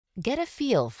Get a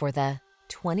feel for the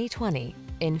 2020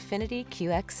 INFINITI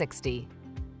QX60.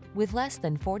 With less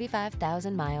than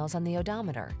 45,000 miles on the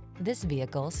odometer, this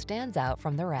vehicle stands out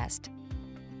from the rest.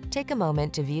 Take a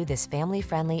moment to view this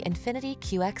family-friendly INFINITI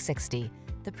QX60,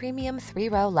 the premium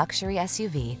three-row luxury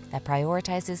SUV that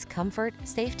prioritizes comfort,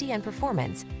 safety, and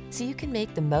performance so you can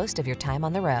make the most of your time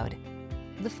on the road.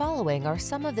 The following are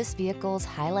some of this vehicle's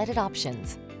highlighted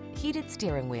options: heated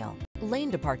steering wheel,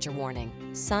 lane departure warning,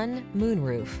 sun,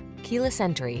 moonroof, keyless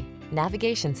entry,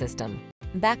 navigation system,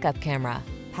 backup camera,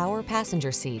 power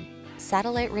passenger seat,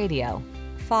 satellite radio,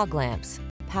 fog lamps,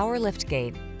 power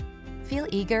liftgate. Feel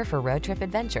eager for road trip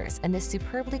adventures in this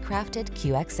superbly crafted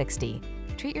QX60.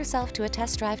 Treat yourself to a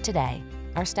test drive today.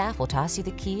 Our staff will toss you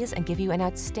the keys and give you an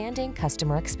outstanding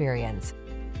customer experience.